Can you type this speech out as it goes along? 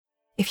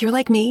If you're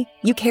like me,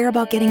 you care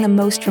about getting the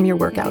most from your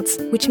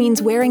workouts, which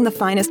means wearing the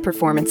finest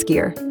performance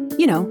gear.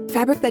 You know,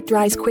 fabric that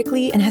dries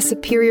quickly and has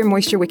superior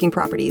moisture-wicking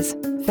properties.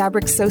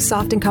 Fabric so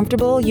soft and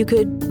comfortable you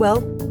could,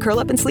 well, curl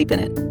up and sleep in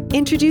it.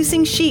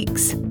 Introducing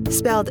Sheex,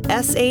 spelled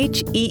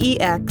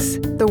S-H-E-E-X,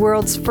 the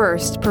world's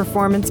first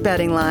performance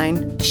bedding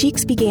line.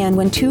 Sheex began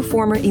when two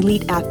former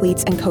elite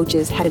athletes and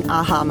coaches had an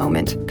aha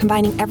moment,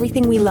 combining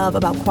everything we love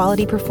about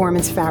quality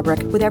performance fabric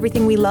with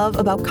everything we love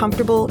about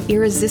comfortable,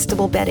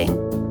 irresistible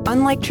bedding.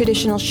 Unlike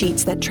traditional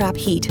sheets that trap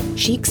heat,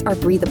 Sheex are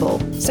breathable,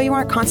 so you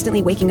aren't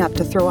constantly waking up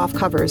to throw off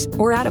covers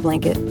or add a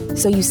blanket,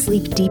 so you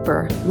sleep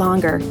deeper,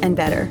 longer, and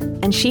better.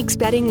 And Sheex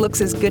bedding looks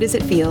as good as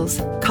it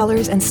feels.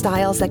 Colors and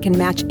styles that can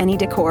match any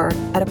decor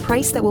at a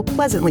price that will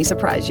pleasantly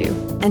surprise you.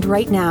 And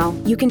right now,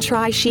 you can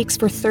try Sheex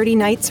for 30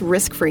 nights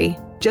risk-free.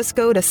 Just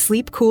go to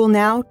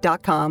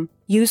sleepcoolnow.com.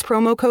 Use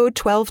promo code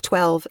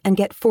 1212 and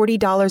get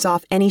 $40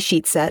 off any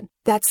sheet set.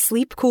 That's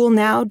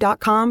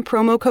sleepcoolnow.com,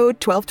 promo code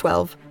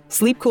 1212.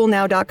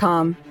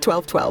 sleepcoolnow.com,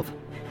 1212.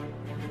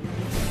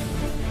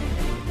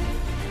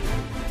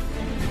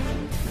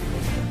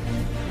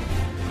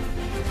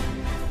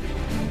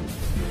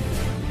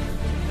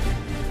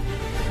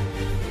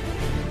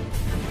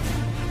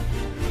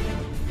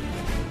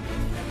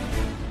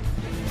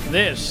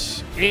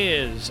 This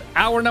is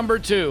hour number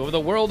 2 of the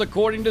World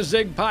According to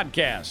Zig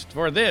podcast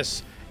for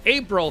this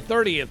April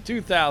 30th,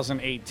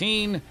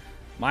 2018.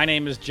 My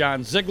name is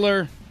John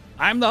Ziegler.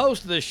 I'm the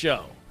host of this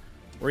show,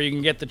 where you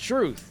can get the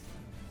truth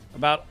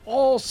about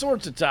all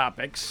sorts of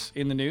topics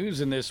in the news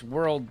in this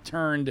world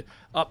turned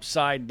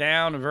upside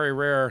down, a very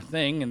rare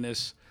thing in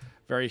this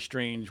very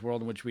strange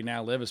world in which we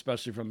now live,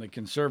 especially from the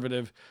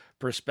conservative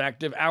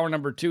perspective. Hour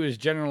number 2 is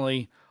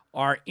generally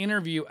our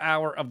interview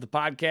hour of the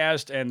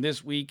podcast, and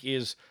this week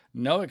is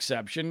no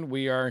exception.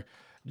 We are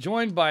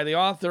joined by the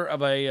author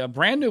of a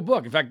brand new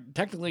book. In fact,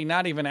 technically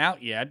not even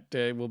out yet.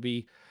 It will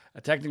be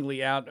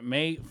technically out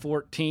May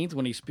 14th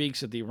when he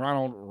speaks at the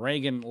Ronald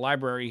Reagan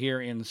Library here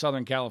in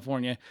Southern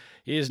California.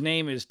 His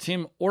name is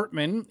Tim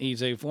Ortman.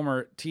 He's a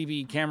former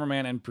TV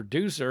cameraman and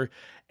producer,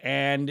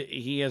 and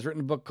he has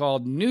written a book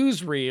called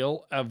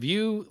Newsreel, A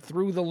View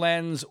Through the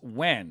Lens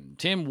When.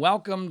 Tim,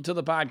 welcome to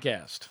the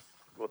podcast.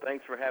 Well,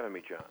 thanks for having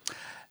me, John.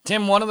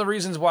 Tim, one of the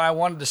reasons why I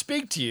wanted to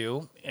speak to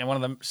you, and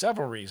one of the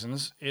several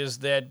reasons, is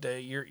that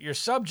your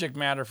subject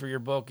matter for your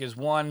book is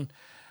one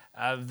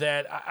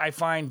that I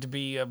find to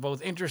be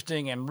both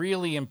interesting and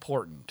really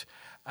important.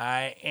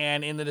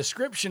 And in the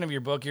description of your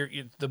book,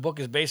 the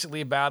book is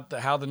basically about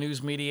how the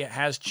news media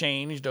has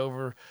changed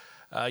over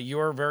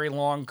your very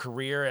long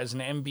career as an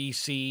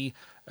NBC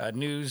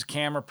news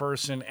camera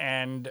person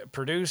and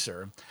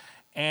producer.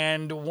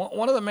 And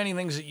one of the many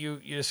things that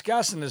you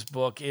discuss in this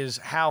book is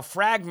how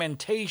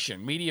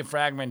media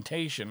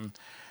fragmentation,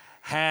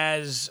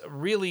 has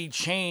really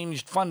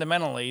changed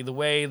fundamentally the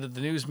way that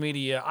the news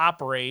media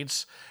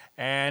operates.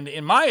 And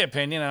in my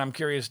opinion, and I'm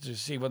curious to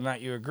see whether or not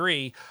you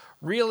agree,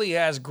 really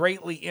has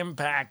greatly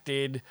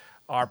impacted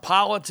our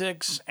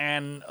politics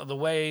and the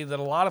way that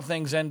a lot of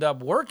things end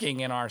up working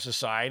in our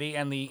society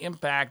and the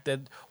impact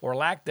that, or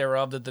lack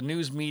thereof, that the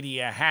news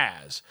media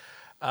has.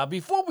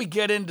 Before we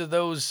get into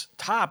those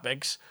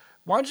topics,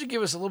 why don't you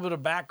give us a little bit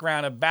of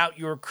background about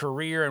your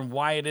career and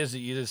why it is that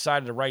you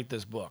decided to write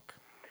this book?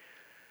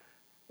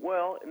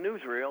 Well,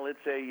 Newsreel,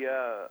 it's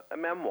a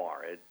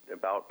memoir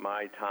about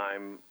my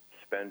time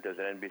spent as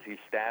an NBC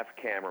staff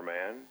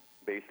cameraman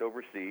based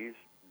overseas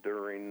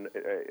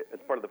as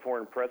part of the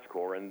Foreign Press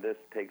Corps, and this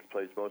takes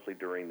place mostly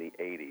during the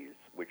 80s,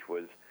 which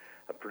was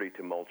a pretty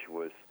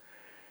tumultuous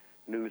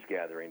news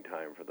gathering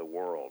time for the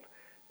world.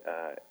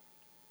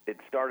 It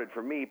started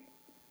for me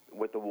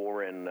with the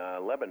war in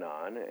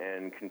Lebanon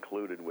and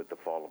concluded with the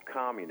fall of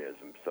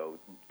communism. So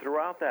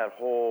throughout that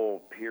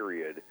whole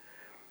period,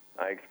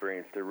 I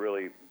experienced a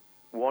really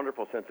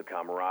wonderful sense of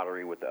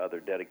camaraderie with the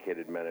other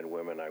dedicated men and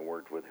women I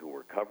worked with who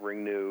were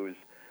covering news.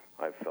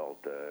 I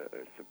felt a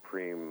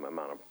supreme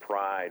amount of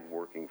pride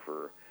working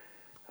for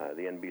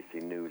the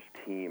NBC News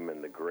team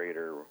and the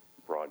greater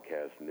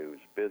broadcast news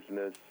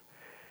business.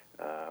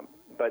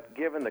 But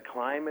given the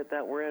climate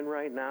that we're in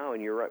right now,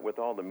 and you're right, with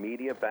all the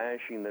media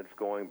bashing that's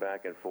going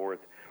back and forth,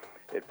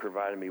 it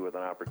provided me with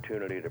an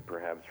opportunity to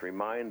perhaps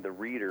remind the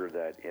reader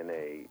that in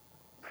a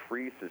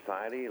free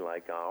society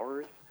like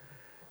ours,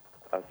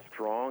 a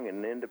strong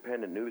and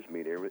independent news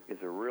media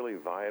is a really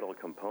vital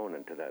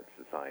component to that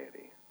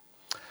society.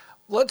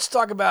 Let's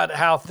talk about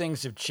how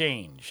things have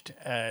changed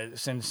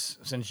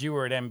since you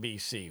were at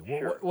NBC.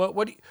 Sure.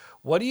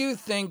 What do you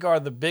think are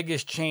the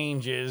biggest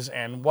changes,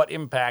 and what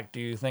impact do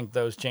you think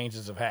those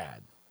changes have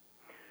had?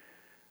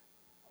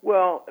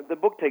 Well, the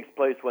book takes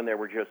place when there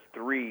were just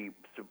three,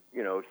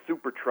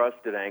 super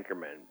trusted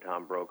anchormen: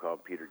 Tom Brokaw,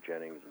 Peter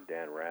Jennings, and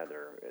Dan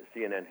Rather.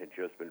 CNN had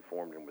just been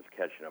formed and was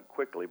catching up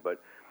quickly, but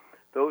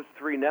those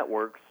three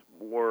networks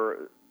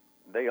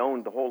they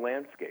owned the whole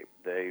landscape.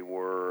 They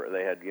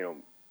had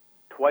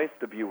twice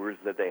the viewers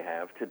that they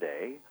have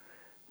today.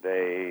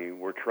 The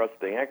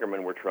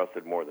anchormen were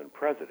trusted more than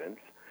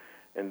presidents,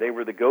 and they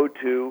were the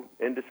go-to,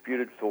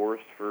 indisputed source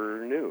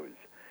for news.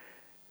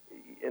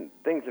 and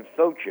things have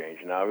so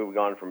changed now. We've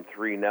gone from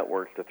 3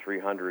 networks to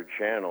 300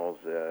 channels,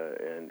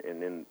 and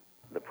in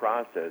the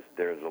process,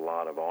 there's a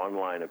lot of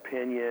online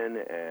opinion,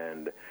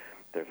 and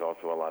there's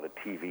also a lot of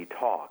TV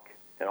talk.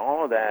 And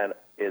all of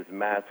that is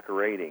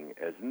masquerading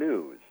as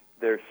news.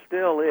 There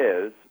still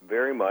is,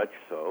 very much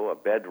so, a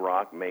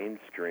bedrock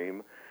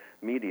mainstream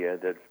media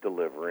that's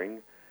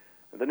delivering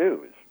the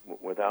news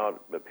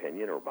without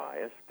opinion or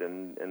bias,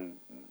 and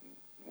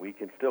we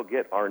can still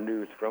get our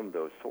news from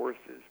those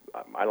sources.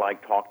 I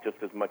like talk just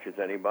as much as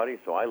anybody,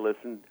 so I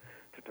listen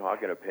to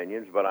talk and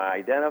opinions, but I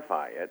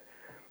identify it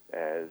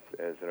as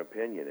an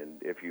opinion.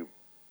 And if you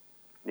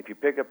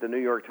pick up the New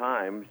York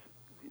Times,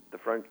 the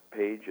front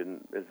page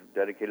is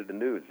dedicated to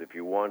news. If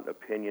you want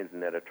opinions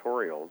and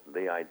editorials,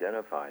 they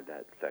identify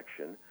that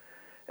section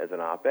as an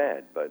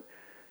op-ed. But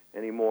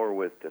anymore,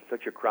 with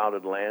such a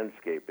crowded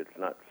landscape, it's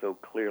not so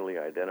clearly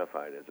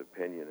identified as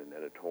opinion and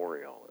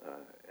editorial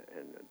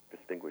and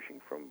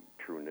distinguishing from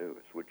true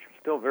news, which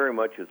still very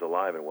much is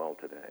alive and well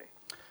today.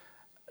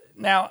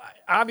 Now,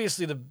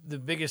 obviously, the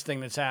biggest thing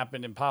that's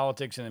happened in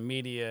politics and the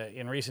media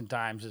in recent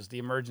times is the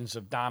emergence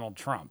of Donald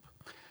Trump.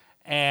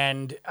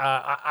 And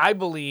I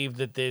believe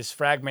that this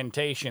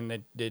fragmentation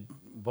that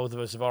both of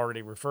us have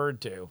already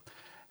referred to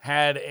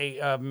had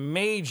a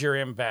major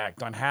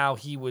impact on how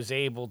he was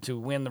able to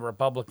win the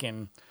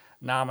Republican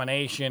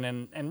nomination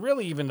and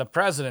really even the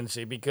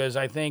presidency, because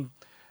I think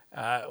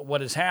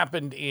what has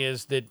happened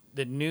is that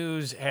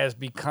news has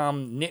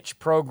become niche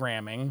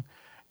programming,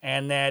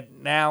 and that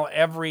now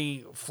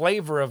every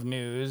flavor of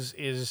news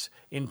is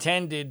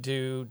intended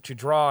to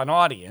draw an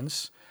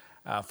audience.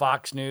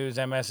 Fox News,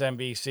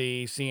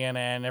 MSNBC,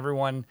 CNN,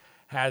 everyone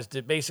has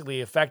to basically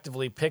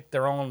effectively pick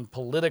their own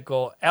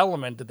political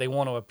element that they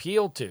want to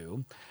appeal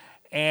to.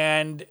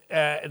 And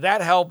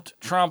that helped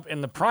Trump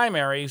in the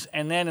primaries.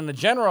 And then in the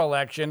general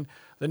election,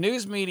 the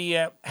news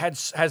media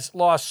has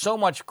lost so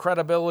much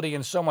credibility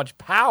and so much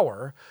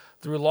power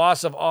through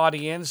loss of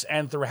audience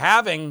and through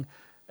having,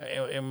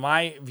 in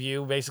my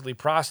view, basically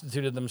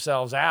prostituted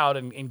themselves out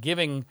and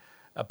giving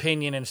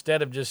opinion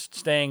instead of just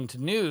staying to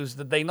news,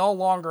 that they no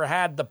longer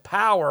had the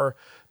power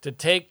to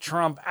take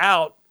Trump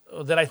out,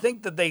 that I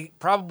think that they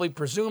probably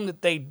presumed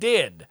that they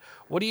did.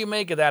 What do you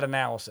make of that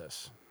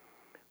analysis?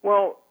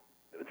 Well,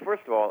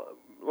 first of all,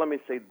 let me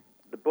say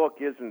the book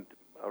isn't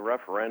a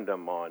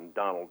referendum on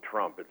Donald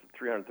Trump. It's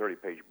a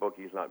 330-page book.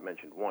 He's not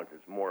mentioned once.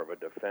 It's more of a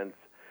defense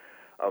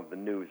of the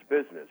news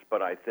business.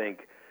 But I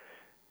think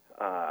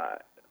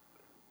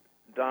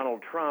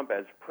Donald Trump,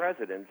 as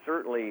president,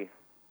 certainly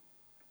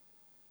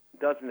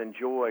doesn't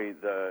enjoy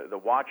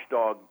the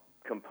watchdog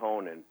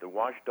component, the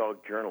watchdog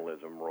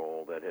journalism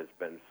role that has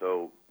been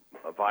so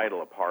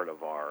vital a part of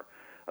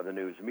the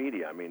news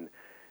media. I mean,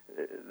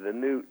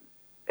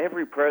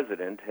 every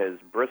president has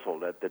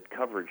bristled at the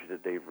coverage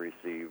that they've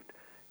received.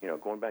 You know,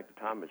 going back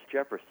to Thomas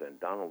Jefferson,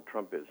 Donald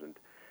Trump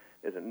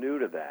isn't new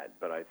to that.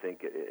 But I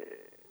think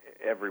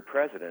every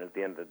president, at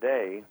the end of the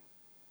day,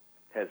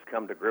 has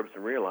come to grips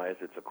and realized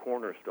it's a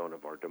cornerstone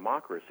of our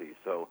democracy.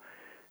 So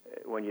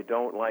when you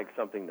don't like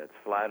something that's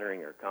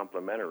flattering or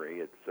complimentary,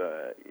 it's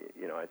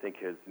I think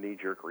his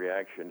knee-jerk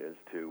reaction is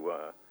to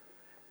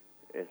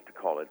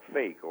call it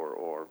fake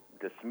or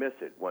dismiss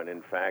it, when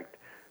in fact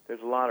there's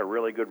a lot of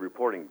really good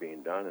reporting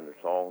being done, and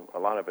a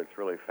lot of it's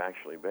really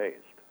factually based.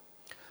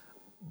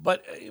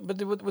 But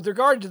with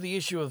regard to the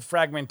issue of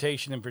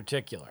fragmentation in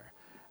particular,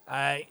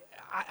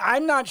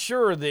 I'm not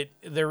sure that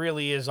there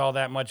really is all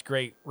that much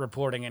great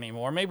reporting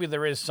anymore. Maybe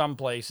there is some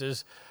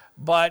places.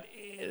 But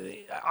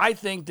I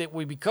think that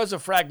because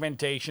of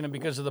fragmentation and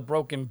because of the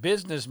broken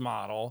business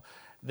model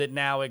that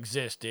now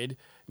exists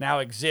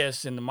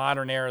in the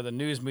modern era of the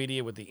news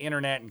media with the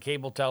internet and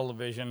cable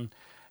television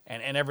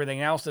and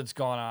everything else that's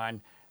going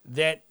on,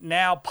 that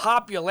now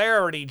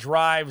popularity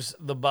drives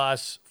the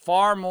bus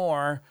far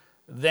more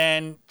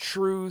than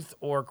truth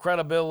or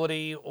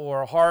credibility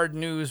or hard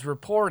news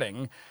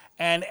reporting.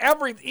 And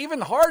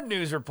even hard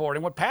news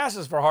reporting, what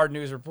passes for hard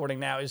news reporting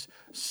now is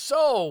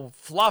so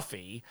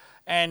fluffy,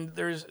 and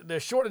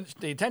the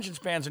attention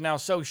spans are now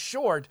so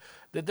short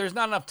that there's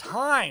not enough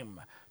time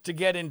to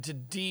get into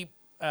deep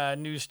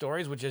news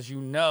stories, which, as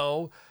you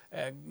know,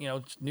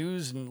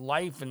 news and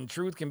life and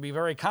truth can be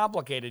very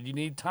complicated. You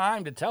need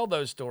time to tell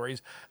those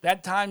stories.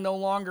 That time no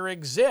longer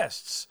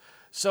exists.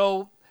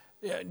 So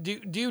do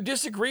you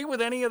disagree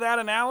with any of that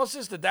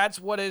analysis, that that's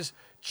what has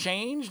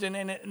changed?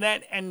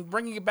 And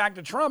bringing it back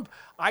to Trump,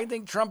 I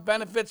think Trump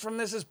benefits from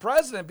this as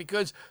president,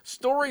 because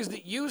stories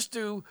that used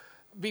to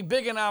be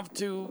big enough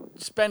to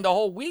spend a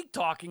whole week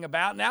talking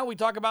about, now we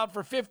talk about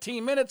for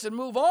 15 minutes and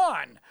move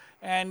on.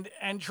 And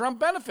Trump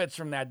benefits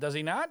from that, does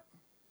he not?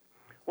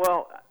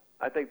 Well,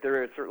 I think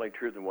there is certainly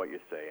truth in what you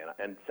say,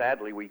 and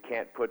sadly we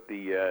can't put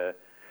the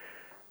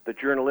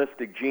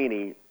journalistic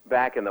genie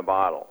back in the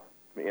bottle.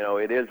 You know,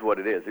 it is what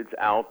it is. It's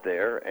out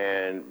there,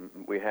 and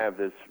we have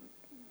this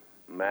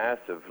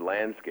massive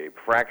landscape,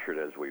 fractured,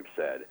 as we've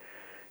said.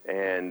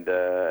 And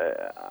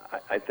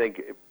I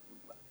think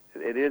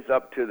it is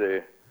up to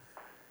the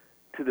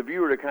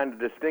viewer to kind of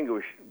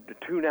distinguish, to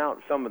tune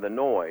out some of the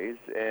noise,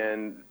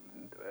 and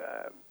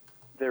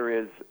there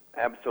is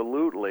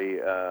absolutely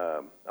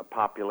a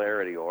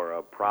popularity or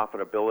a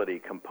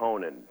profitability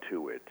component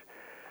to it.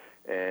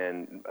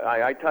 And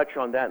I touch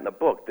on that in the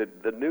book.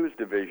 The news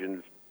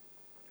divisions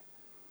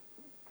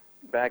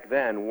back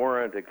then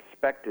weren't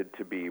expected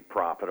to be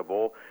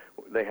profitable.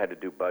 They had to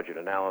do budget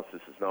analysis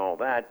and all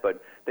that,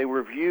 but they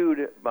were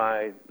viewed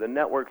by the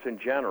networks in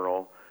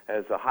general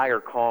as a higher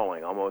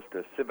calling, almost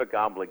a civic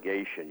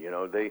obligation. You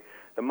know, the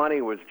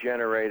money was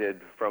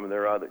generated from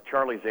their other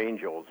Charlie's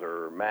Angels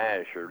or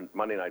MASH or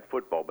Monday Night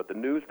Football, but the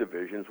news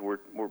divisions were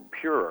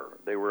pure.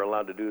 They were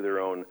allowed to do their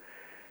own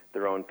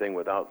thing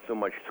without so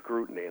much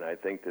scrutiny, and I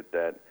think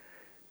that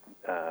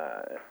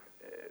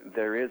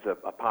there is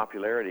a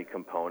popularity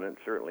component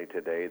certainly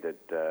today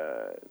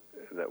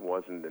that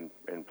wasn't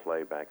in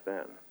play back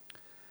then.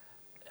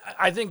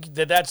 I think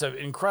that's an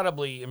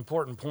incredibly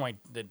important point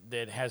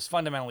that has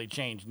fundamentally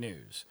changed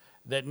news.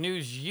 That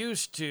news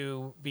used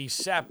to be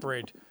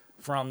separate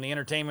from the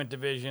entertainment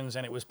divisions,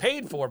 and it was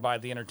paid for by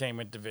the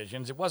entertainment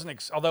divisions. It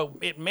wasn't, although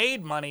it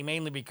made money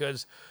mainly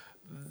because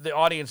the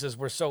audiences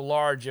were so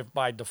large, if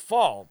by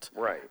default.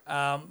 Right.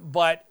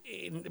 But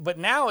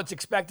now it's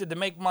expected to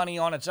make money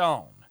on its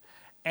own,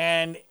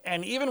 and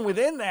even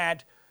within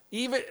that,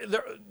 even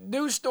the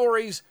news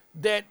stories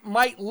that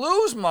might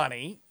lose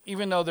money,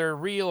 even though they're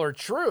real or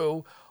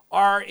true,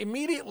 are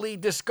immediately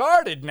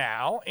discarded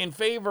now in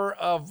favor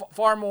of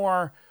far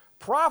more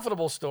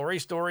profitable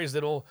stories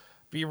that'll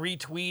be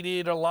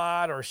retweeted a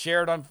lot or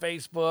shared on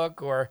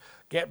Facebook or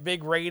get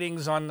big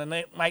ratings on the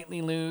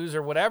nightly news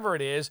or whatever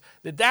it is.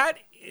 That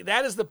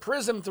is the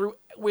prism through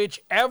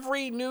which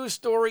every news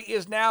story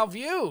is now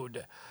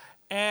viewed.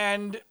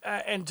 And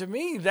to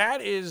me,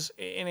 that is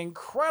an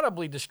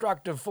incredibly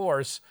destructive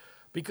force,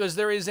 because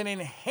there is an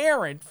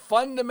inherent,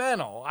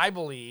 fundamental, I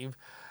believe,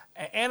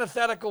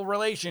 antithetical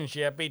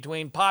relationship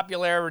between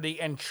popularity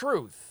and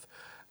truth.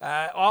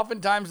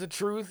 Oftentimes the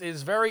truth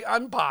is very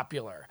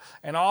unpopular,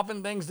 and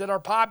often things that are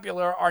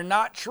popular are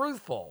not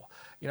truthful.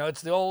 You know,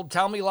 it's the old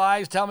tell me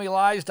lies, tell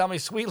me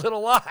sweet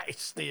little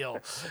lies deal.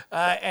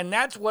 And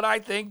that's what I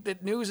think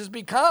that news has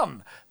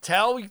become.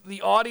 Tell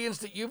the audience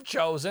that you've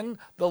chosen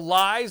the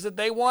lies that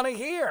they want to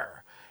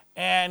hear.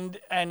 And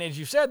as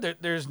you said,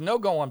 there's no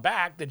going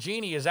back. The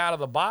genie is out of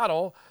the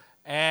bottle.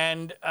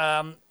 And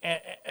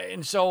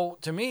so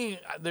to me,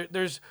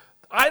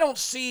 I don't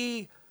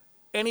see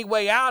any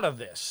way out of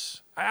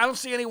this. I don't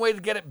see any way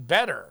to get it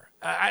better.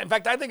 In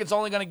fact, I think it's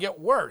only going to get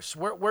worse.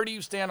 Where do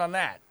you stand on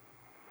that?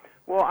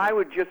 Well, I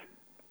would just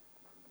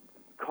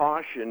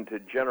caution to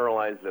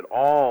generalize that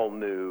all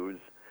news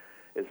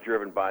is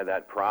driven by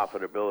that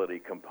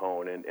profitability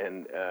component.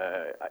 And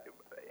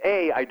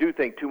I do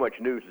think too much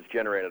news is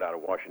generated out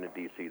of Washington,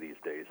 D.C. these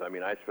days. I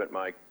mean, I spent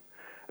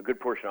a good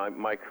portion of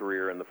my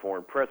career in the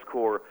Foreign Press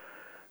Corps,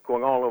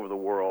 going all over the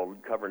world,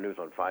 covering news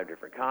on 5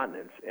 different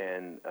continents.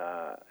 And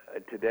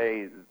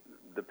today,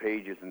 the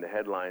pages and the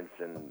headlines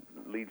and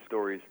lead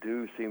stories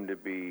do seem to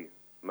be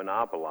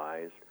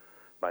monopolized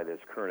by this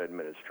current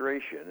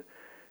administration.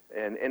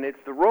 And it's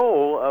the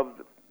role of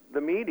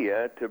the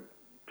media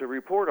to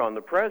report on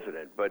the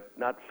president, but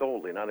not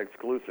solely, not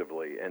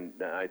exclusively. And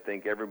I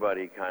think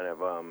everybody kind of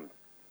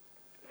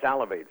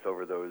salivates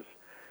over those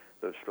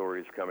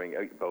stories coming,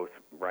 both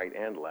right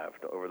and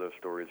left, over those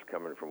stories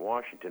coming from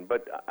Washington.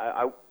 But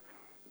I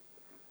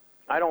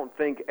don't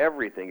think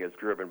everything is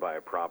driven by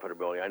a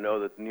profitability. I know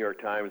that the New York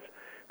Times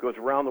goes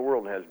around the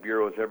world and has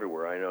bureaus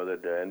everywhere. I know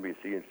that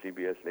NBC and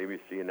CBS and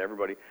ABC and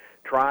everybody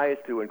tries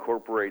to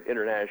incorporate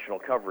international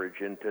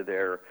coverage into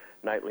their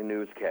nightly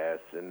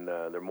newscasts and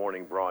their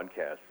morning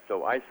broadcasts.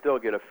 So I still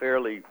get a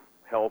fairly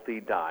healthy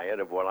diet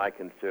of what I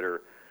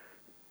consider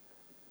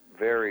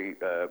very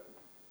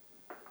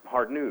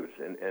hard news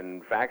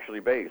and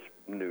factually based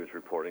news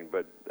reporting.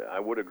 But I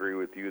would agree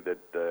with you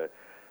that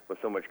with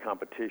so much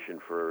competition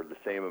for the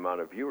same amount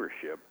of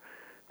viewership,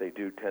 they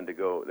do tend to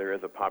go, there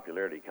is a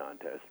popularity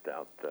contest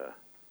out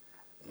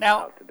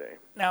today.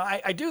 Now,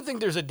 I do think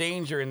there's a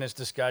danger in this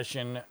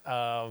discussion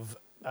of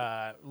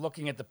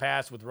looking at the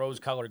past with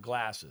rose-colored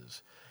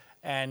glasses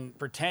and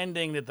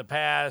pretending that the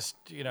past,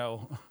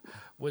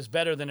 was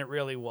better than it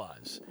really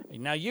was.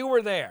 Now, you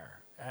were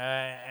there,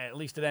 at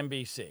least at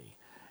NBC.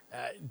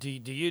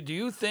 Do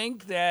you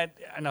think that,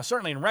 now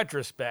certainly in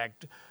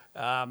retrospect,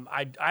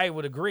 I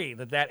would agree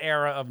that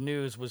era of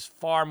news was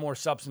far more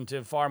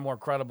substantive, far more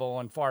credible,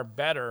 and far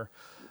better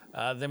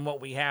than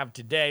what we have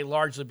today,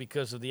 largely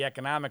because of the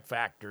economic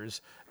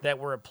factors that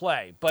were at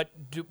play. But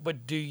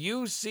do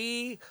you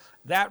see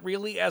that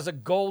really as a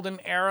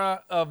golden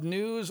era of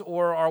news,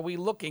 or are we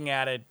looking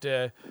at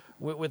it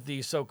with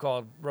these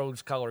so-called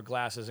rose-colored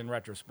glasses in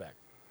retrospect?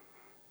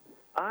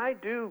 I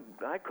do.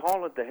 I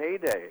call it the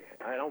heyday.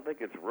 I don't think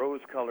it's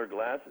rose-colored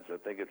glasses. I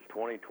think it's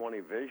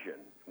 20/20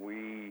 vision.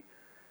 We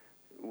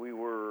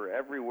were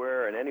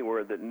everywhere and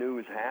anywhere that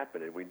news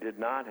happened. We did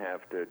not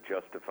have to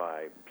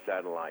justify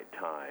satellite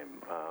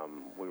time.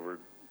 We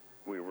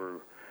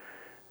were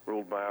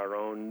ruled by our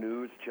own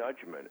news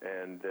judgment,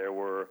 and there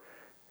were,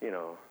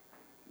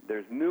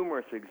 there's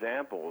numerous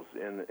examples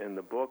in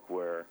the book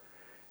where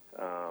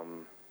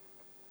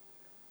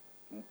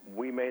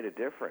we made a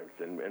difference,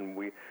 and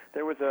we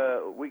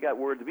got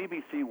word the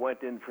BBC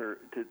went in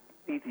to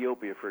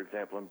Ethiopia, for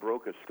example, and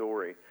broke a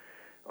story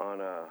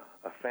on a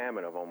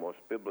famine of almost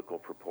biblical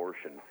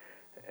proportion,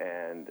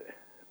 and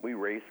we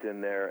raced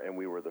in there, and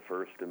we were the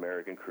first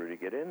American crew to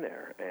get in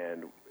there,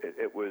 and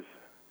it was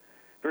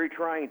very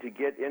trying to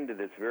get into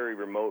this very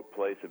remote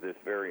place of this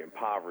very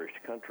impoverished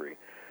country.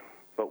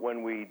 But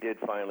when we did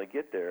finally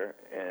get there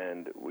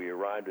and we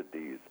arrived at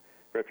these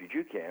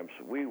refugee camps,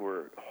 we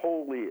were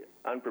wholly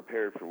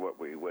unprepared for what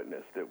we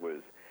witnessed. It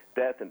was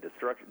death and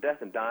destruction,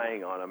 death and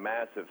dying on a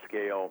massive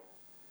scale.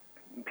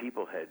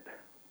 People had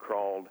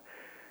crawled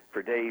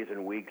for days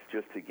and weeks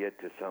just to get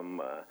to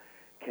some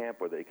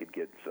camp where they could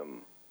get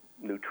some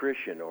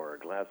nutrition or a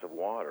glass of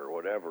water or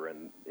whatever,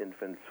 and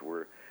infants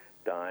were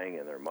dying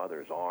in their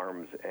mother's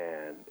arms,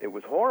 and it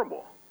was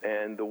horrible.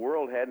 And the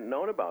world hadn't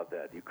known about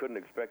that. You couldn't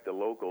expect the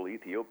local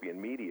Ethiopian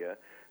media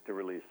to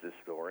release this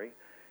story.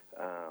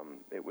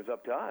 It was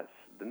up to us,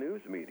 the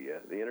news media,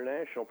 the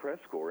International Press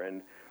Corps,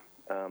 and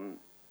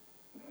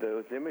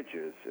those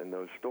images and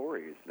those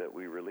stories that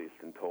we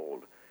released and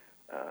told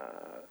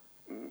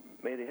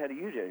had a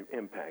huge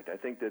impact. I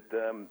think that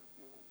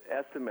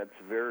estimates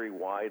vary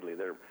widely.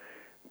 There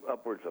are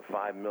upwards of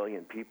 5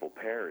 million people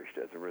perished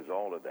as a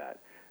result of that.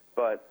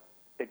 But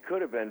it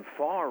could have been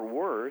far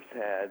worse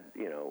had,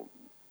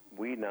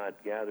 we not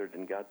gathered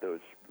and got those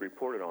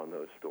reported on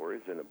those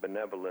stories, and a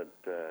benevolent,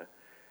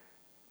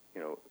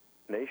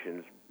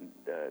 nations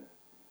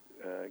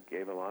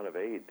gave a lot of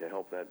aid to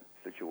help that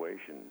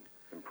situation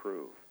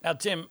improve. Now,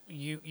 Tim,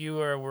 you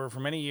were for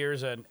many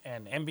years an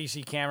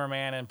NBC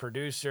cameraman and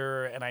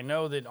producer, and I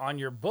know that on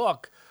your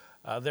book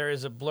there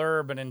is a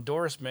blurb, an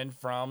endorsement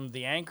from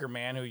the anchor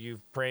man who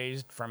you've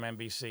praised from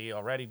NBC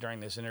already during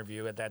this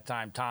interview at that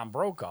time, Tom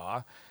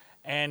Brokaw.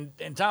 And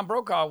Tom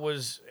Brokaw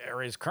was,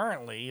 or is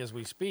currently, as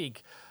we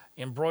speak,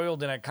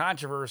 embroiled in a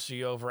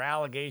controversy over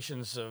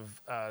allegations of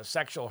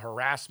sexual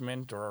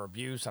harassment or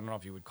abuse. I don't know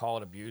if you would call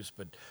it abuse,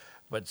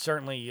 but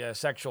certainly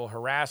sexual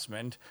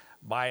harassment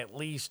by at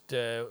least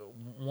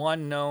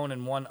one known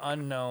and one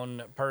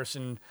unknown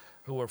person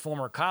who were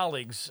former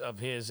colleagues of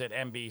his at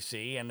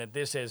NBC, and that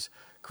this has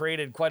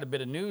created quite a bit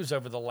of news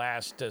over the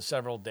last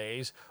several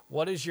days.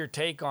 What is your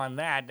take on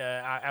that,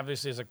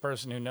 obviously as a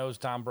person who knows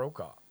Tom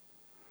Brokaw?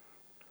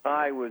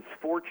 I was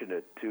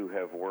fortunate to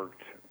have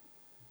worked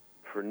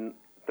for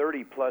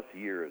 30-plus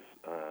years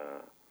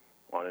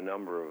on a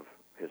number of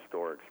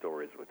historic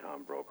stories with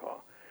Tom Brokaw.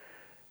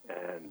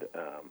 And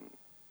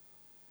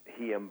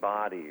he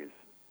embodies,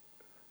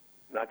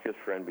 not just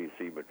for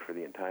NBC, but for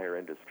the entire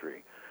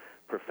industry,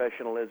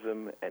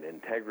 professionalism and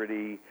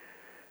integrity.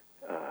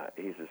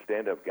 He's a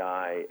stand-up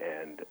guy,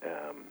 and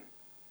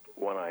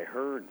when I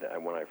heard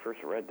that, when I first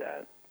read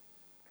that,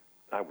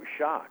 I was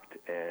shocked,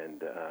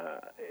 and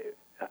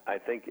I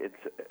think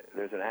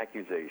there's an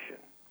accusation.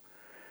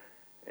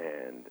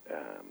 And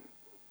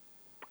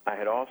I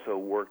had also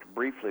worked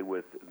briefly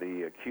with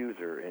the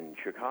accuser in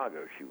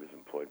Chicago. She was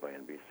employed by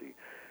NBC.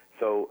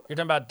 So you're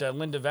talking about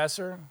Linda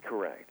Vesser?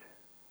 Correct.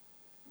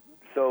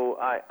 So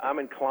I'm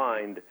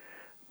inclined,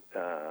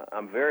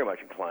 I'm very much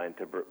inclined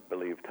to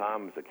believe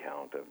Tom's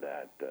account of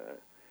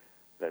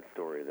that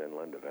story than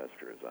Linda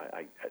Vesser's.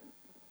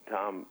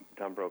 Tom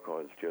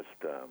Brokaw is just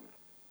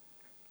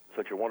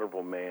such a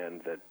wonderful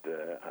man that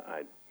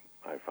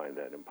I find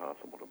that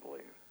impossible to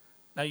believe.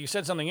 Now, you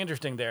said something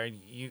interesting there.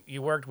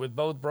 You worked with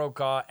both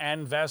Brokaw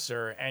and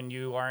Vesser, and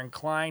you are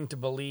inclined to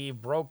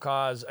believe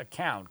Brokaw's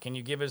account. Can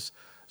you give us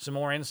some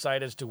more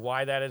insight as to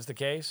why that is the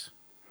case?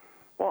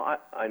 Well,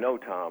 I know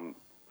Tom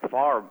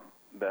far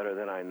better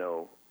than I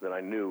knew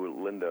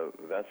Linda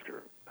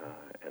Vesser,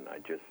 and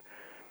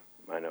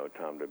I know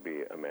Tom to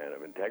be a man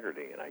of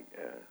integrity, and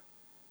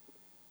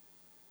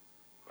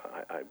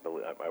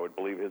I would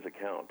believe his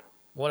account.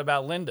 What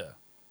about Linda?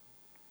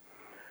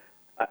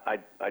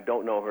 I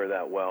don't know her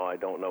that well. I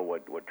don't know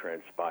what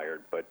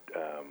transpired, but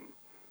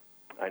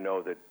I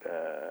know that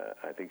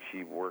I think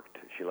she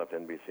left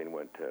NBC and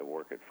went to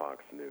work at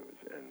Fox News,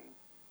 and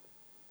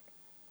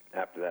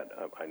after that,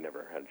 I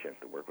never had a chance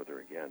to work with her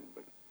again.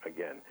 But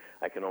again,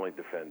 I can only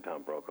defend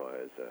Tom Brokaw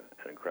as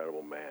an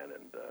incredible man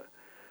and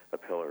a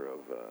pillar of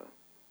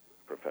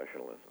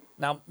professionalism.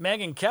 Now,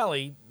 Megyn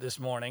Kelly this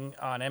morning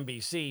on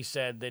NBC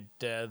said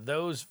that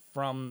those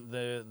from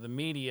the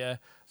media,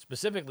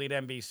 specifically at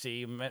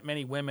NBC,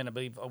 many women, I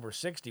believe over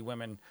 60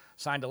 women,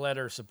 signed a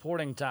letter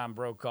supporting Tom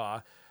Brokaw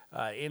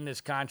in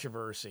this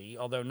controversy,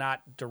 although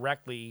not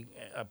directly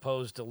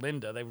opposed to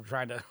Linda. They were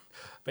trying to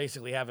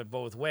basically have it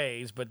both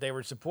ways, but they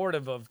were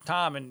supportive of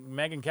Tom, and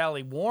Megyn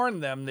Kelly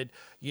warned them that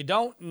you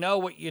don't know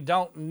what you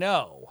don't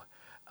know.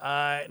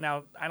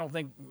 Now, I don't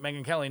think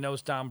Megyn Kelly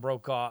knows Tom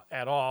Brokaw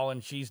at all,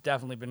 and she's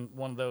definitely been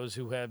one of those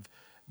who have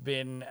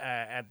been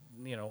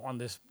on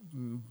this,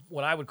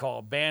 what I would call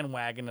a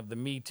bandwagon of the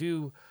Me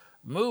Too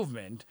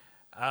movement.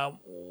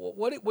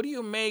 What do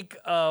you make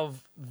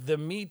of the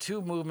Me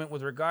Too movement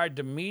with regard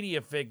to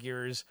media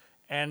figures,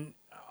 and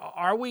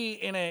are we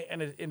in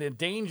a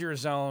danger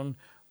zone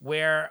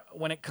where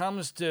when it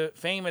comes to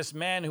famous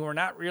men who are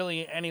not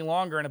really any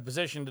longer in a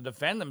position to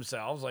defend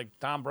themselves, like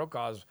Tom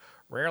Brokaw is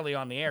rarely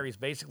on the air. He's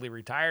basically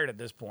retired at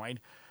this point.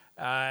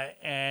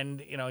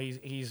 And, you know,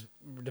 he's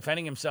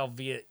defending himself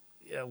via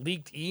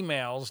leaked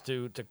emails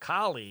to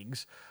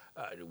colleagues.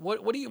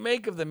 What do you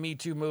make of the Me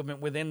Too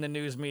movement within the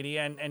news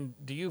media? And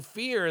do you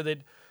fear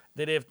that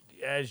if,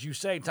 as you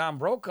say, Tom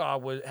Brokaw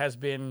has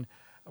been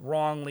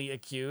wrongly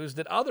accused,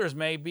 that others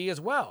may be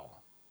as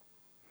well?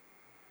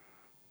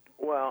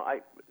 Well,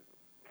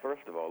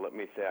 first of all, let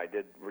me say I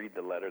did read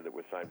the letter that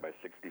was signed by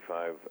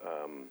 65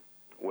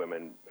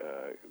 women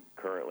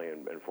currently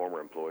and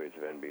former employees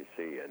of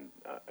NBC, and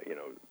you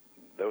know,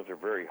 those are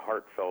very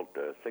heartfelt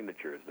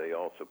signatures. They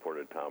all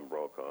supported Tom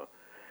Brokaw,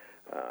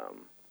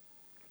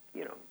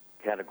 you know,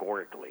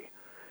 categorically.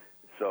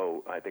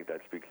 So I think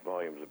that speaks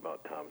volumes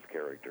about Tom's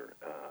character.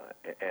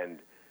 And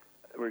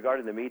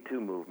regarding the Me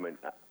Too movement,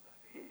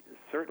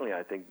 certainly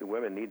I think the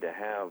women need to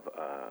have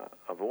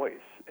a voice,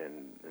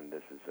 and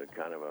this is a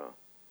kind of a,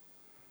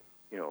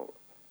 you know,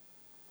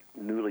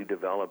 newly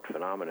developed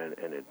phenomenon,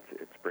 and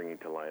it's bringing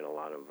to light a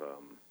lot of,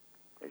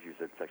 as you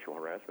said, sexual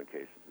harassment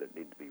cases that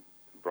need to be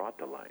brought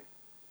to light.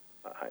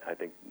 I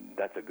think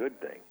that's a good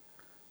thing.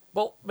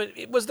 Well, but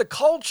it was the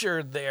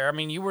culture there. I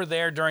mean, you were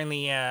there during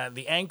the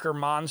anchor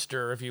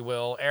monster, if you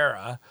will,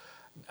 era.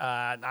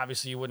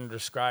 Obviously, you wouldn't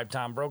describe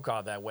Tom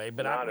Brokaw that way,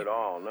 but not at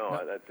all. No,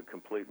 that's a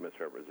complete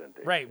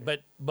misrepresentation. Right,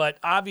 but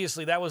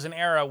obviously that was an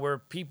era where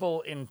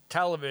people in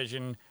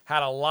television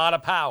had a lot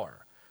of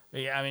power.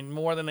 I mean,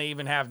 more than they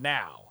even have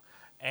now,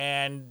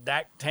 and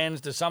that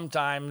tends to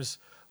sometimes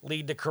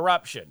lead to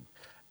corruption.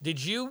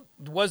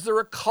 Was there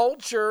a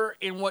culture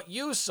in what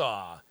you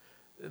saw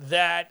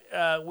that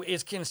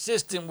is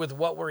consistent with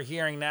what we're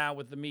hearing now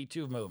with the Me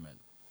Too movement?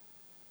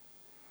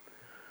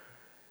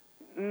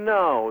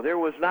 No, there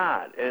was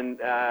not, and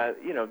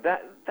you know,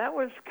 that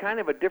was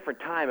kind of a different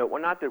time.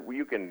 Not that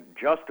you can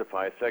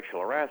justify sexual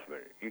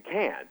harassment, you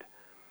can't.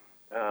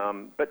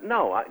 But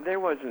no, there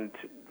was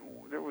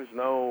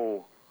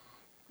no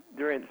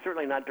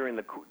certainly not during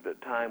the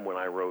time when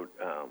I wrote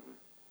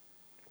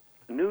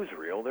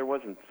Newsreel. There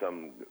wasn't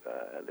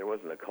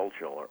a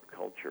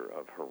culture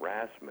of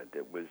harassment.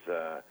 It was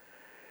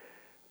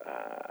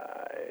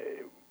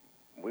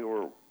we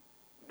were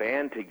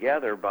band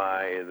together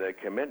by the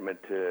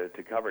commitment to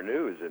cover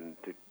news and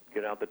to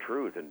get out the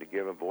truth and to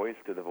give a voice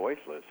to the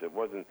voiceless. It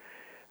wasn't.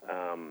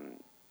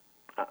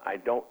 I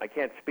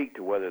can't speak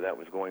to whether that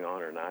was going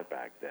on or not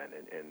back then,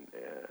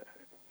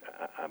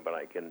 but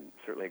I can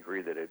certainly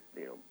agree that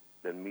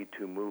the Me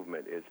Too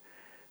movement is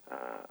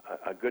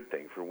a good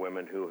thing for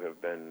women who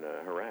have been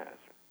harassed.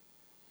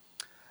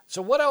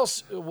 So what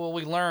else will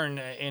we learn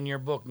in your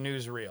book,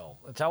 Newsreel?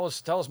 Tell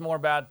us more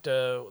about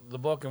the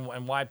book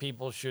and why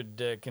people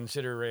should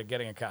consider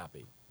getting a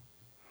copy.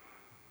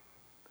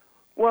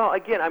 Well,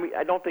 again, I mean,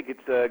 I don't think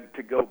it's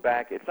to go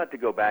back. It's not to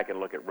go back and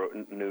look at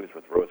news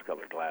with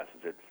rose-colored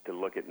glasses. It's to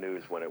look at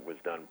news when it was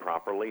done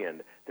properly,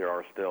 and there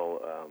are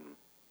still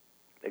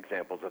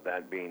examples of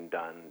that being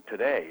done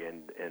today.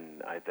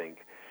 And I think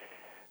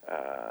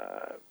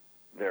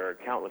there are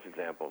countless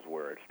examples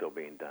where it's still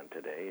being done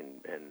today.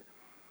 And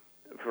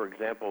for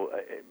example,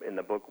 in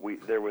the book,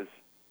 there was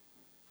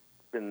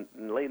in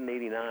late in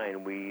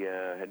 '89, we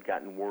had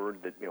gotten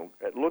word that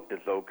it looked as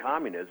though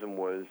communism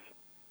was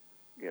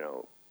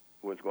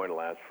going to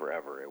last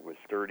forever. It was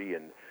sturdy,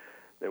 and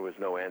there was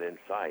no end in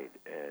sight.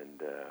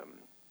 And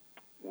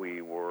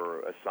we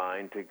were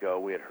assigned to go.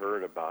 We had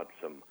heard about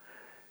some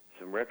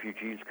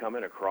refugees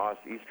coming across,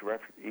 East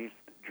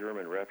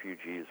German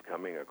refugees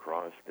coming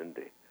across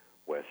into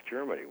West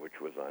Germany, which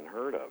was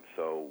unheard of.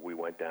 So we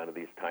went down to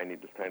this tiny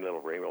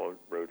little railroad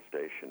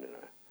station in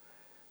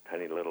a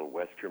tiny little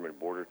West German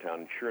border town.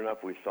 And sure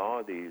enough, we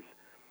saw these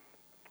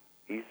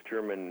East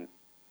German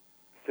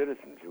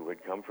citizens who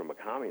had come from a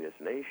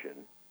communist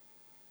nation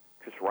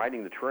just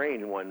riding the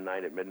train one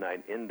night at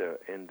midnight into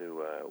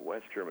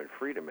West German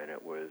freedom, and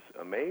it was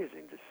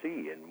amazing to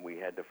see. And we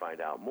had to find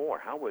out more.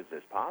 How was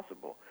this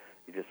possible?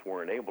 You just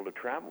weren't able to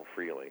travel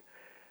freely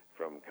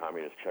from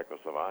communist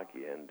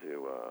Czechoslovakia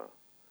into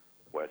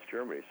West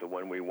Germany. So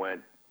when we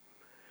went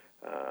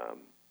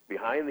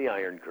behind the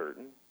Iron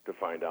Curtain to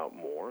find out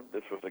more,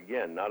 this was,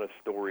 again, not a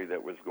story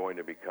that was going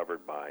to be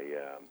covered by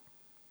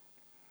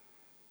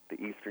the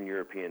Eastern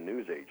European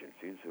news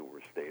agencies who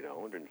were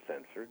state-owned and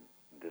censored.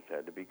 This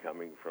had to be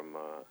coming from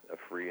a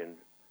free and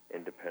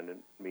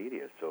independent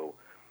media. So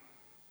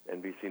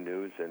NBC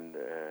News and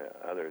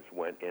others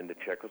went into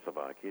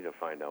Czechoslovakia to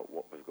find out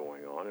what was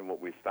going on. And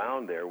what we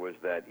found there was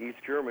that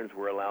East Germans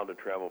were allowed to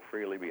travel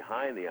freely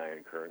behind the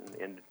Iron Curtain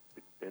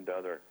into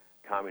other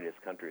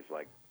communist countries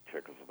like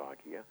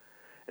Czechoslovakia.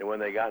 And when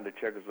they got into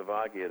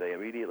Czechoslovakia, they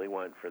immediately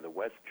went for the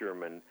West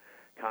German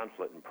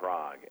consulate in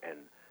Prague and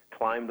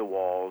climbed the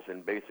walls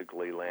and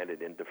basically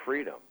landed into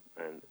freedom.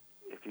 And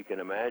if you can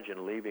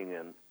imagine leaving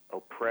an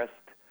oppressed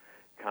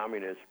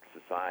communist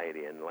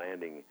society and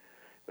landing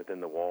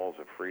within the walls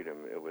of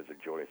freedom, it was a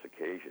joyous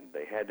occasion.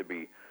 They had to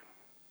be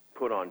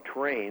put on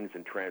trains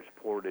and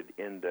transported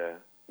into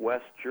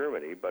West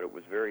Germany, but it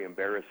was very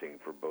embarrassing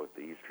for both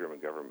the East German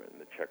government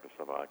and the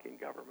Czechoslovakian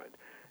government.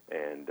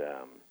 And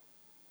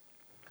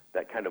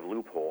that kind of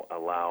loophole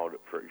allowed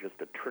for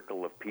just a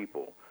trickle of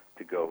people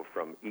to go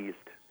from east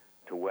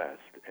to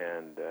west,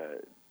 and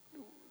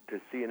to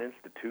see an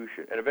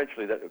institution. And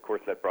eventually, that, of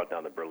course, that brought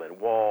down the Berlin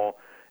Wall,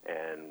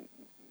 and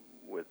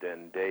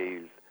within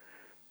days,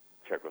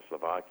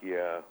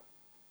 Czechoslovakia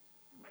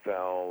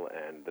fell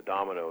and the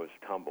dominoes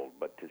tumbled.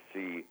 But to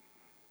see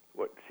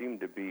what seemed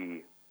to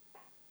be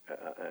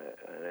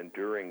an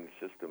enduring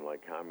system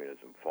like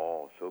communism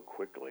fall so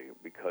quickly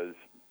because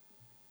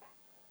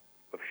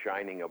of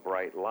shining a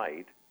bright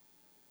light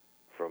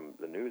from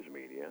the news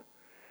media,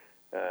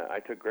 I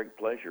took great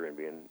pleasure in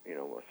being,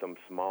 some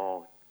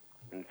small,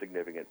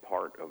 insignificant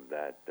part of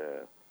that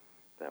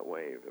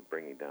wave of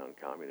bringing down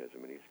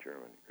communism in East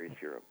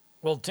Europe.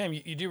 Well, Tim,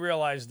 you do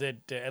realize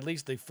that at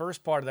least the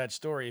first part of that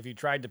story, if you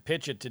tried to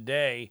pitch it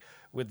today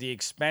with the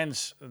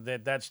expense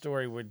that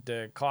story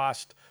would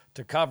cost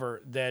to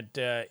cover, that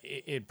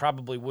it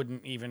probably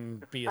wouldn't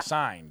even be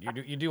assigned.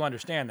 You do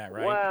understand that,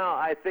 right? Well,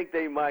 I think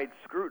they might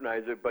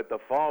scrutinize it, but the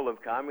fall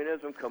of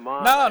communism, come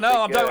on. I'm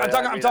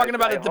talking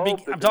about at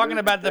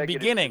the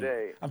beginning.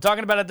 I'm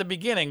talking about at the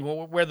beginning,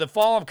 where the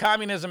fall of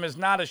communism is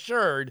not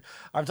assured.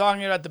 I'm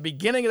talking about the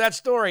beginning of that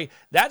story.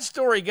 That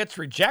story gets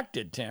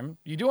rejected, Tim.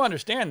 You do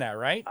understand that,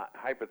 right?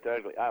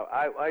 Hypothetically,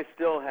 I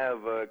still have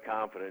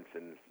confidence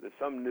in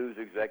some news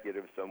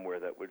executive somewhere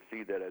that would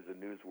see that as a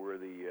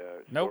newsworthy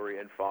story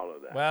and follow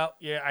that. Well,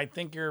 yeah, I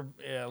think you're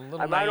a little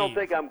naive. I don't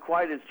think I'm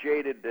quite as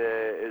jaded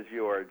as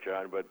you are,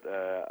 John, but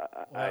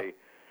I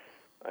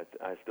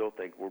still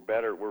think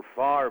we're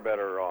far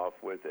better off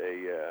with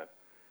a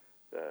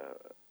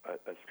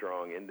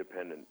strong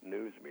independent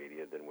news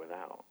media than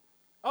without.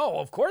 Oh,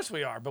 of course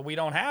we are, but we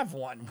don't have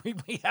one.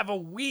 We have a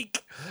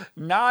weak,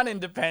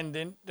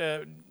 non-independent,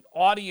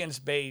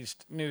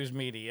 audience-based news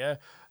media,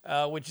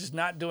 which is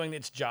not doing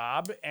its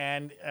job,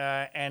 and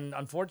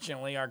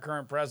unfortunately, our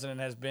current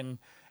president has been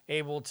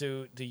able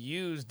to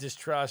use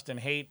distrust and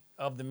hate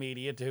of the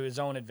media to his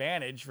own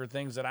advantage for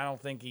things that I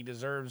don't think he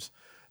deserves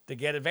to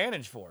get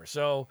advantage for.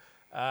 So,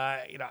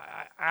 I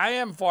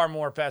am far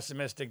more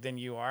pessimistic than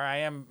you are. I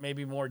am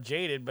maybe more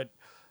jaded, but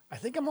I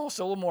think I'm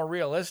also a little more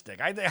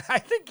realistic. I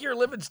think you're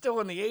living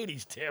still in the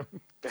 80s, Tim.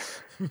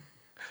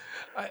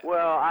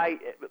 Well, I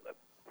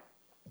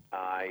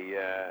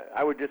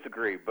would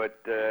disagree, but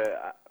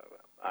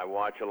I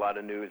watch a lot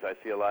of news. I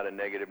see a lot of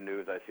negative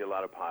news. I see a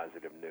lot of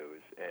positive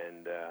news.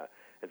 And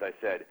as I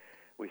said,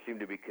 we seem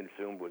to be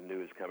consumed with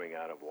news coming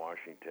out of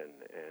Washington,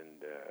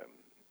 and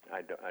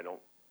I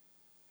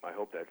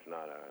hope that's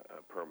not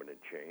a permanent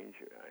change.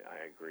 I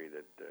agree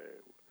that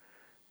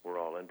we're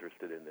all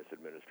interested in this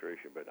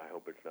administration, but I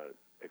hope it's not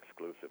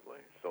exclusively,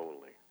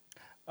 solely.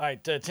 All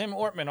right, Tim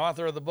Ortman,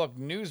 author of the book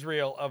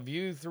Newsreel: A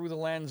View Through the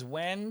Lens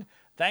When.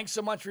 Thanks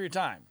so much for your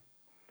time.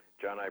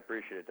 John, I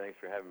appreciate it. Thanks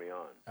for having me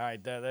on. All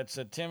right, that's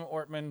Tim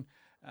Ortman.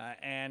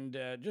 And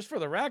just for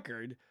the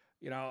record,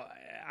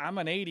 I'm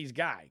an 80s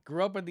guy.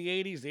 Grew up in the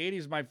 80s. The 80s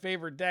is my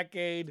favorite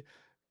decade.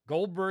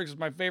 Goldberg's is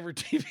my favorite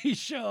TV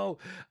show.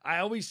 I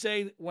always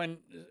say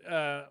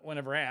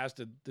whenever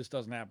asked, this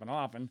doesn't happen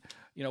often,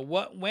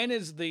 when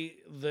is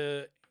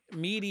the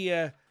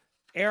media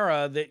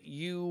era that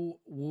you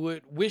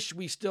would wish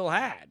we still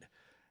had?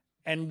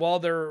 And while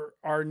there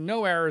are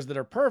no eras that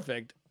are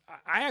perfect,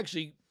 I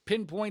actually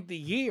pinpoint the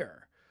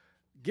year.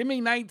 Give me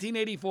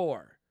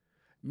 1984.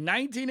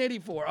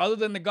 1984, other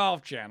than the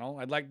Golf Channel.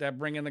 I'd like to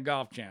bring in the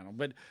Golf Channel.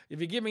 But if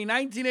you give me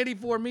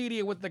 1984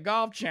 media with the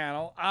Golf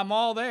Channel, I'm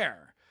all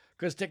there.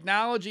 Because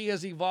technology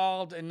has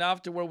evolved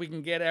enough to where we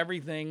can get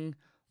everything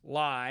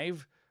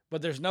live,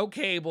 but there's no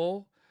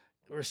cable.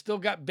 We're still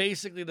got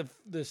basically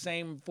the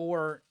same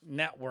four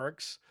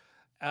networks,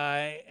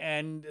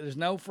 and there's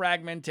no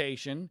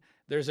fragmentation.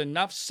 There's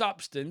enough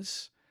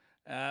substance.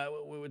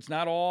 It's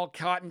not all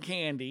cotton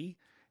candy.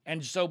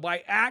 And so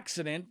by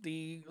accident,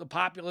 the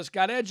populace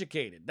got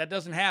educated. That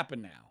doesn't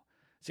happen now.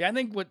 See, I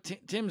think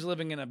Tim's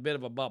living in a bit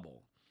of a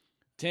bubble.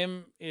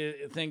 Tim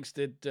thinks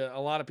that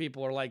a lot of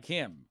people are like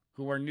him,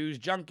 who are news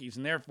junkies,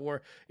 and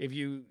therefore, if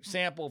you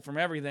sample from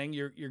everything,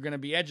 you're going to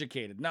be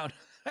educated. No,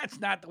 that's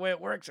not the way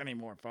it works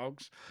anymore,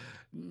 folks.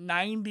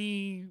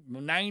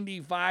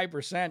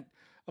 95%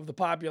 of the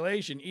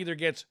population either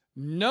gets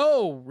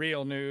no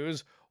real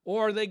news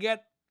or they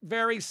get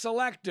very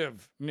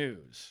selective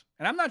news.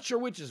 And I'm not sure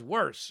which is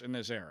worse in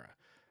this era.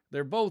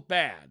 They're both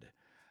bad.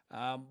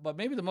 But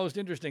maybe the most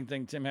interesting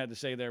thing Tim had to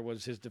say there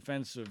was his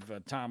defense of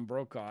Tom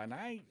Brokaw. And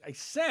I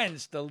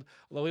sensed,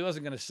 although he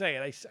wasn't going to say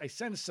it, I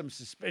sensed some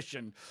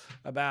suspicion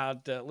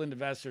about Linda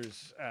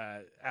Vesser's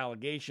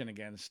allegation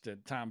against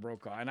Tom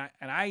Brokaw.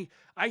 And I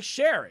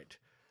share it,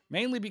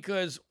 mainly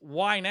because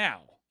why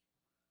now?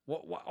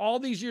 All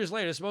these years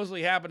later,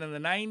 supposedly happened in the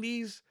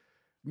 90s.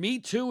 Me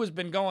Too has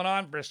been going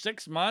on for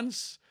 6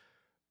 months.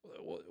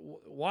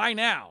 Why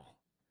now?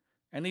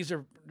 And these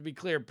are, to be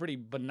clear, pretty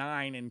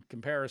benign in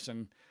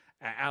comparison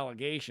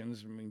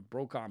allegations. I mean,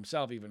 Brokaw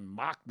himself even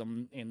mocked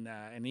them in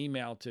an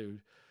email to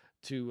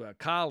to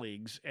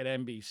colleagues at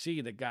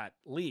NBC that got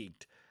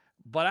leaked.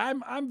 But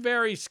I'm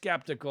very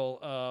skeptical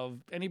of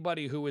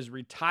anybody who is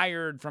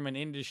retired from an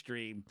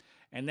industry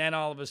and then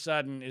all of a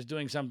sudden is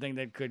doing something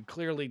that could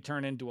clearly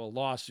turn into a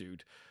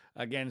lawsuit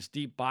against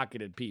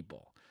deep-pocketed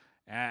people.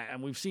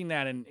 And we've seen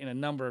that in a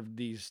number of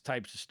these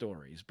types of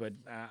stories. But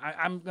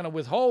I'm going to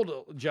withhold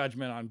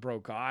judgment on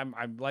Brokaw.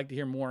 I'd like to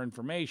hear more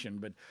information.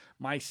 But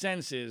my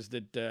sense is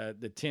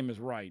that Tim is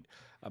right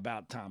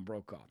about Tom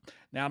Brokaw.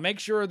 Now, make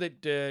sure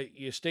that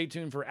you stay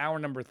tuned for hour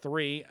number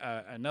 3,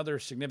 another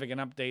significant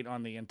update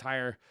on the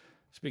entire,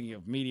 speaking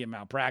of media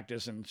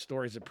malpractice and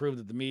stories that prove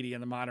that the media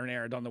in the modern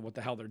era don't know what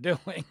the hell they're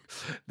doing,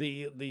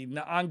 the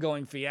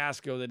ongoing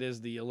fiasco that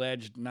is the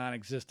alleged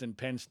non-existent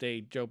Penn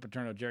State Joe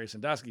Paterno, Jerry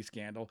Sandusky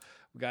scandal.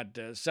 We've got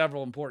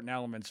several important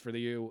elements for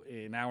you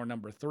in hour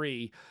number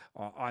 3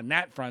 on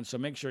that front, so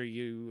make sure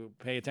you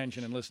pay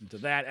attention and listen to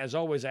that. As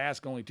always, I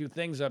ask only 2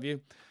 things of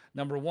you.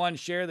 Number 1,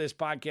 share this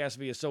podcast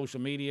via social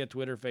media,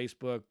 Twitter,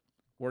 Facebook,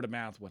 word of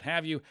mouth, what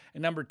have you.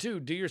 And number 2,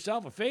 do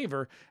yourself a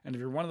favor, and if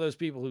you're one of those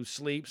people who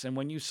sleeps, and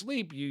when you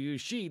sleep, you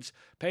use sheets,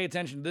 pay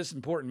attention to this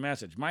important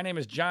message. My name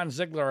is John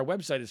Ziegler. Our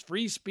website is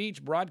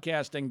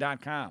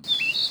freespeechbroadcasting.com.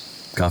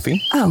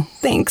 Coffee? Oh,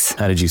 thanks.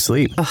 How did you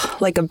sleep? Ugh,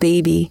 like a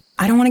baby.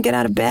 I don't want to get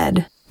out of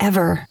bed.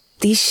 Ever.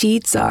 These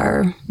sheets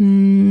are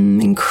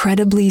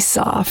incredibly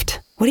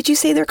soft. What did you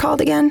say they're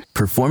called again?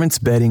 Performance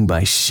bedding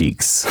by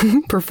Sheets.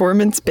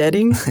 Performance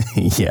bedding?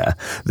 Yeah,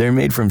 they're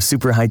made from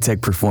super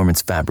high-tech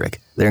performance fabric.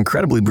 They're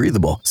incredibly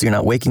breathable, so you're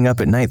not waking up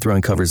at night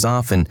throwing covers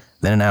off and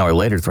then an hour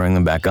later throwing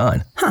them back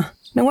on. Huh,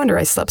 no wonder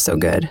I slept so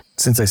good.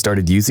 Since I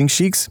started using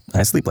Sheets,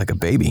 I sleep like a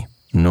baby.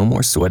 No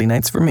more sweaty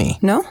nights for me.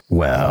 No?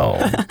 Well...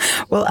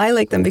 Well, I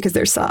like them because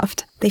they're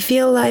soft. They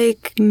feel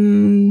like,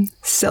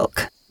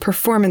 silk.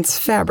 Performance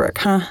fabric,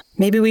 huh?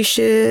 Maybe we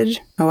should,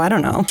 I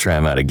don't know. Try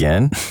them out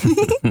again?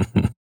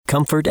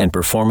 Comfort and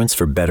performance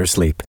for better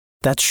sleep.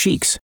 That's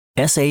Sheeks.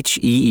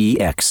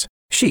 S-H-E-E-X.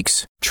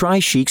 Sheeks. Try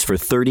Sheeks for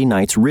 30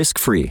 nights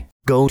risk-free.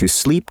 Go to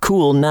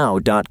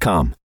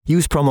sleepcoolnow.com.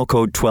 Use promo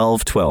code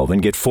 1212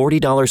 and get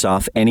 $40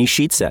 off any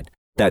sheet set.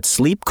 That's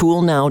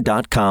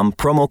sleepcoolnow.com,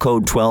 promo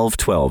code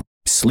 1212.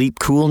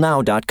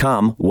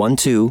 Sleepcoolnow.com,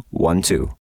 1212.